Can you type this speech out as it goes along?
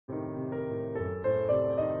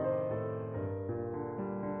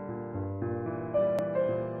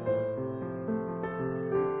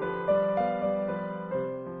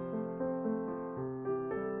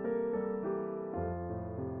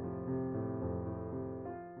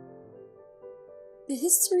The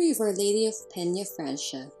history of Our Lady of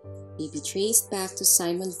Peñafrancia may be traced back to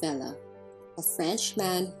Simon Vela, a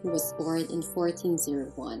Frenchman who was born in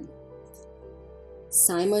 1401.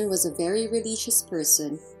 Simon was a very religious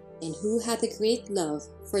person and who had a great love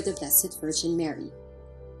for the Blessed Virgin Mary.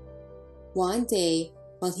 One day,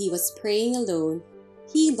 while he was praying alone,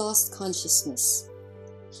 he lost consciousness.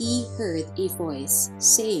 He heard a voice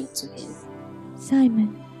saying to him,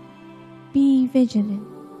 "Simon, be vigilant.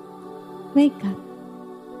 Wake up.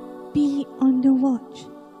 Be on the watch.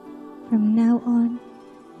 From now on,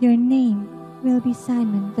 your name will be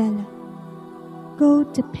Simon Vela. Go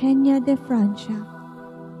to Peñafrancia,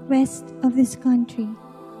 west of this country,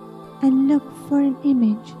 and look for an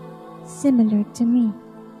image similar to me.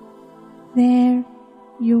 There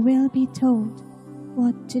you will be told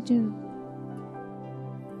what to do."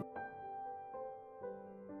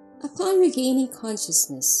 Upon regaining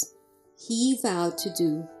consciousness, he vowed to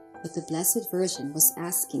do what the Blessed Virgin was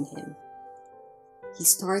asking him. He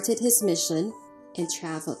started his mission and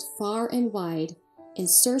traveled far and wide in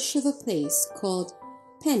search of a place called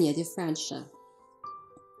Peñafrancia.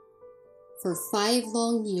 For 5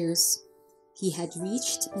 long years, he had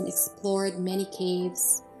reached and explored many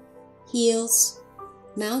caves, hills,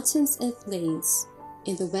 mountains and plains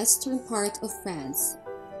in the western part of France,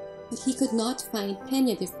 but he could not find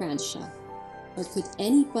Peñafrancia, nor could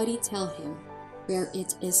anybody tell him where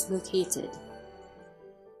it is located.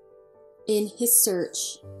 In his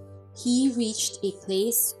search, he reached a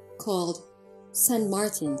place called San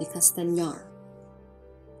Martin de Castañar.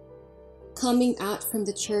 Coming out from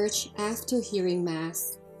the church after hearing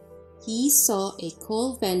Mass, he saw a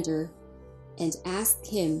coal vendor and asked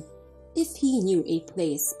him if he knew a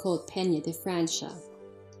place called Peñafrancia.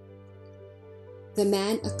 The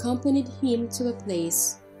man accompanied him to a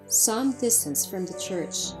place some distance from the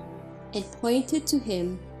church and pointed to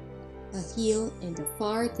him a hill in the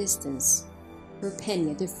far distance where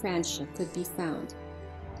Peñafrancia could be found.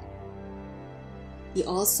 He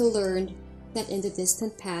also learned that in the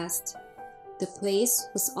distant past, the place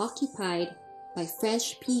was occupied by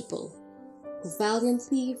French people who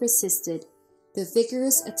valiantly resisted the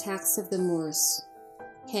vigorous attacks of the Moors,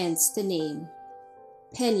 hence the name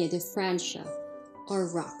Peñafrancia, or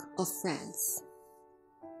Rock of France.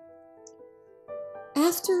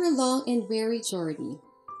 After a long and weary journey,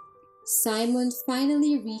 Simon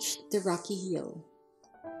finally reached the rocky hill.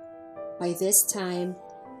 By this time,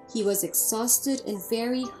 he was exhausted and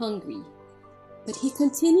very hungry, but he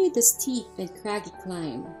continued the steep and craggy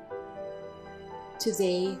climb.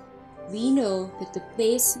 Today, we know that the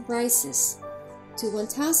place rises to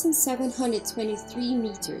 1,723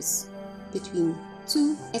 meters between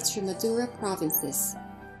 2 Extremadura provinces,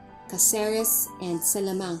 Cáceres and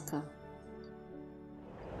Salamanca.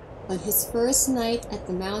 On his first night at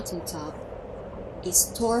the mountaintop, a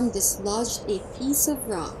storm dislodged a piece of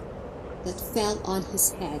rock that fell on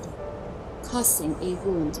his head, causing a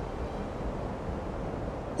wound.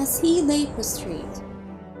 As he lay prostrate,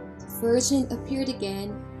 the Virgin appeared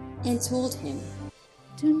again and told him,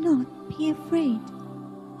 "Do not be afraid.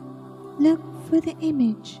 Look for the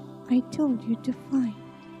image I told you to find."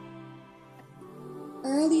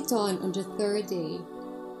 Early dawn on the 3rd day,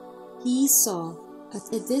 he saw at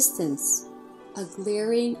a distance a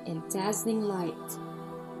glaring and dazzling light,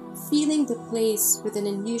 filling the place with an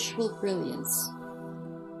unusual brilliance.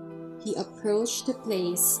 He approached the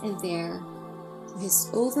place, and there, to his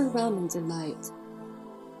overwhelming delight,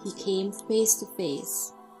 he came face to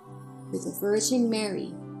face with the Virgin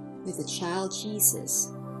Mary with the child Jesus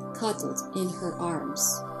cuddled in her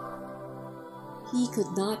arms. He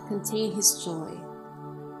could not contain his joy.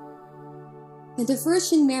 And the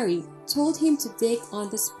Virgin Mary told him to dig on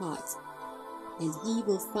the spot, and he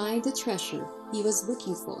will find the treasure he was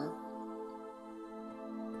looking for.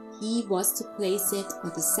 He was to place it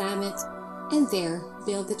on the summit and there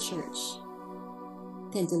build the church.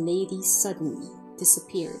 Then the lady suddenly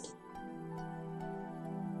disappeared.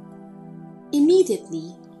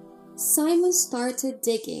 Immediately, Simon started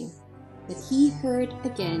digging, but he heard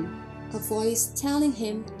again a voice telling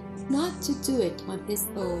him not to do it on his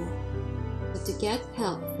own, but to get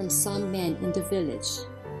help from some men in the village.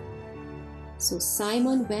 So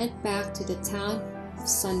Simon went back to the town of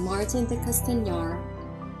San Martin de Castañar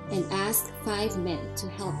and asked 5 men to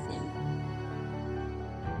help him.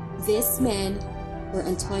 These men were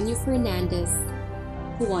Antonio Fernandez,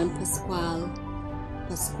 Juan Pascual,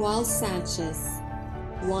 Pascual Sanchez,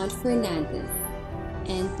 Juan Fernandez,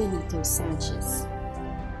 and Benito Sanchez.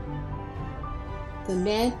 The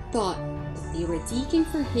men thought that they were digging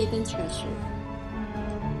for hidden treasure.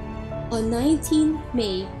 On 19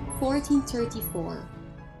 May 1434,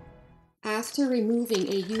 After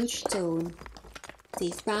removing a huge stone,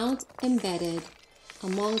 they found embedded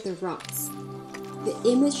among the rocks the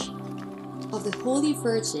image of the Holy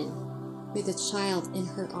Virgin with the child in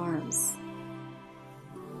her arms.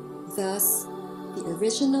 Thus, the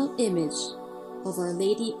original image of Our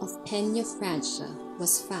Lady of Peñafrancia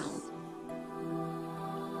was found.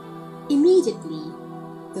 Immediately,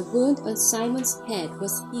 the wound on Simon's head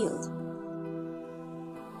was healed.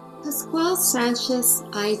 Pascual Sanchez's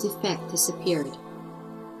eye defect disappeared.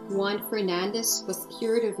 Juan Fernandez was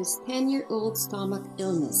cured of his 10-year-old stomach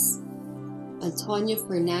illness. Antonio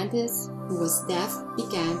Fernandez, who was deaf,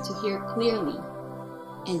 began to hear clearly,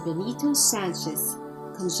 and Benito Sanchez's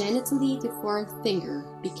congenitally deformed finger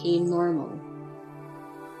became normal.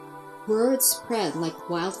 Word spread like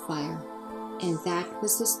wildfire, and that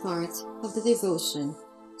was the start of the devotion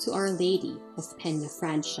to Our Lady of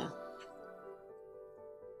Peñafrancia.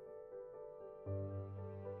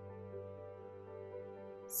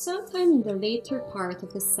 Sometime in the later part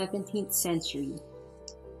of the 17th century,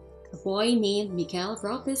 a boy named Miguel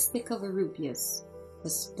Robles de Covarrubias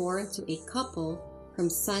was born to a couple from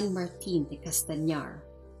San Martin de Castañar.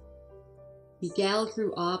 Miguel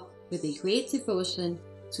grew up with a great devotion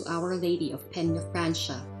to Our Lady of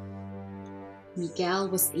Peñafrancia. Miguel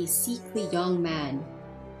was a sickly young man.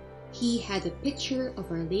 He had a picture of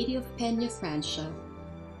Our Lady of Peñafrancia,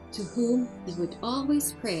 to whom he would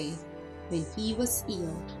always pray when he was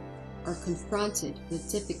ill or confronted with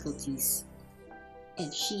difficulties,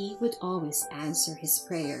 and she would always answer his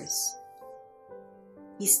prayers.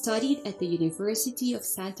 He studied at the University of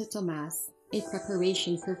Santo Tomas in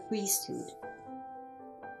preparation for priesthood.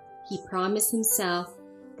 He promised himself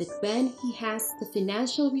that when he has the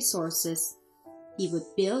financial resources, he would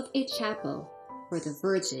build a chapel for the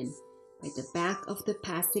Virgin by the bank of the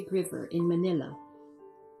Pasig River in Manila.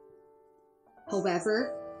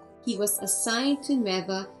 However, he was assigned to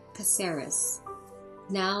Nueva Caceres,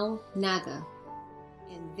 now Naga,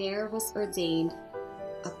 and there was ordained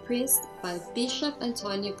a priest by Bishop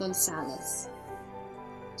Antonio Gonzalez.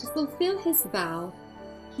 To fulfill his vow,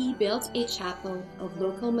 he built a chapel of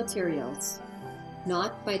local materials,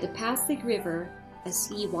 not by the Pasig River as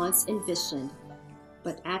he once envisioned,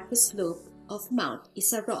 but at the slope of Mount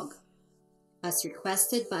Isarog, as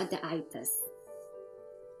requested by the Aitas,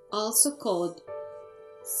 also called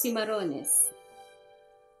Cimarrones,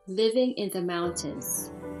 living in the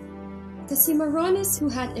mountains. The Cimarrones who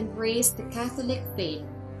had embraced the Catholic faith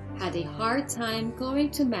had a hard time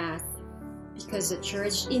going to Mass because the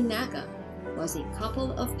church in Naga was a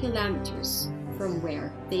couple of kilometers from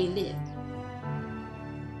where they lived.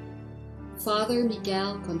 Father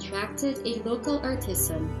Miguel contracted a local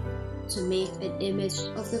artisan to make an image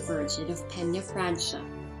of the Virgin of Peñafrancia.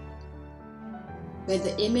 When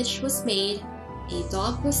the image was made, a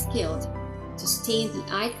dog was killed to stain the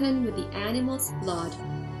icon with the animal's blood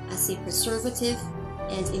as a preservative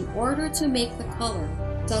and in order to make the color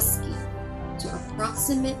dusky to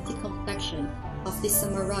approximate the complexion of the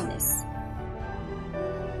Cimarrones.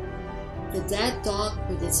 The dead dog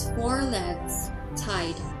with its 4 legs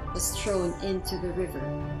tied was thrown into the river.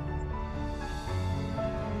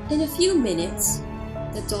 In a few minutes,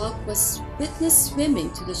 the dog was witnessed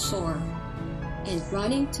swimming to the shore and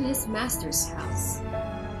running to his master's house.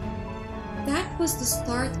 That was the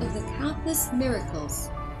start of the countless miracles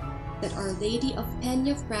that Our Lady of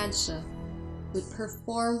Peñafrancia would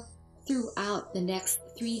perform throughout the next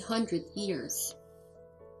 300 years.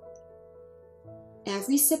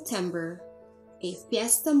 Every September, a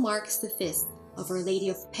fiesta marks the feast of Our Lady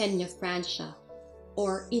of Peñafrancia,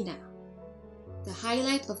 or Ina. The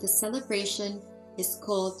highlight of the celebration is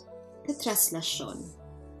called the Traslación,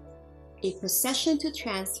 a procession to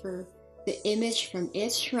transfer the image from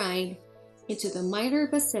its shrine into the minor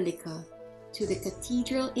basilica to the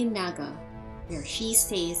cathedral in Naga, where she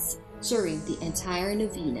stays during the entire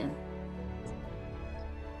novena.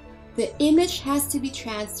 The image has to be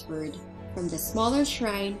transferred from the smaller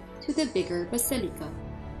shrine to the bigger basilica,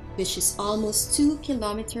 which is almost 2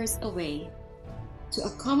 kilometers away, to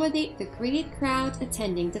accommodate the great crowd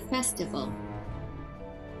attending the festival.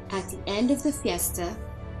 At the end of the fiesta,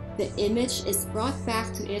 the image is brought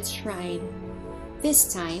back to its shrine,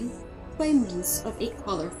 this time by means of a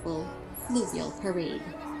colorful fluvial parade.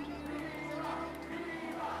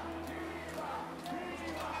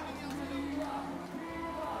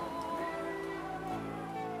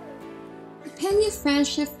 The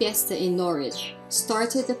Peñafrancia Fiesta in Norwich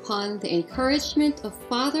started upon the encouragement of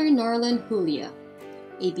Father Norland Julia,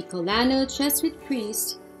 a Bicolano Jesuit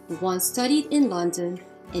priest who once studied in London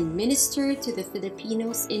and ministered to the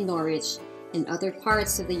Filipinos in Norwich and other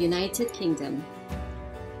parts of the United Kingdom.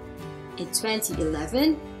 In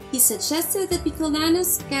 2011, he suggested that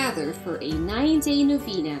Bicolanos gather for a 9-day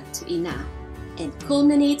novena to Ina and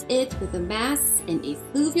culminate it with a mass and a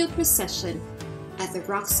fluvial procession at the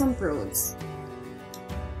Roxham Roads.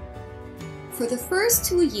 For the first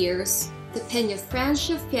 2 years, the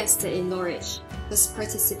Peñafrancia Fiesta in Norwich was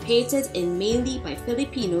participated in mainly by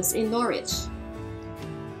Filipinos in Norwich.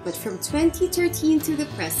 But from 2013 to the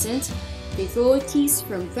present, devotees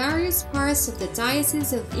from various parts of the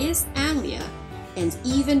Diocese of East Anglia and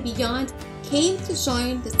even beyond came to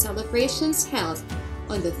join the celebrations held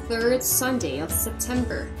on the 3rd Sunday of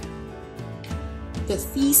September. The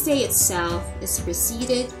feast day itself is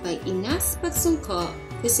preceded by Inas Pagsungko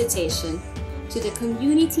visitation to the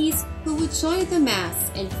communities who would join the Mass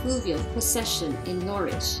and fluvial procession in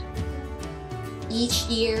Norwich. Each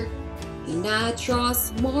year, Ina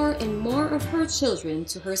draws more and more of her children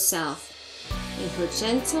to herself. In her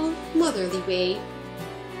gentle, motherly way,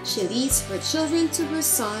 she leads her children to her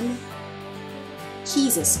Son,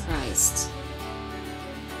 Jesus Christ.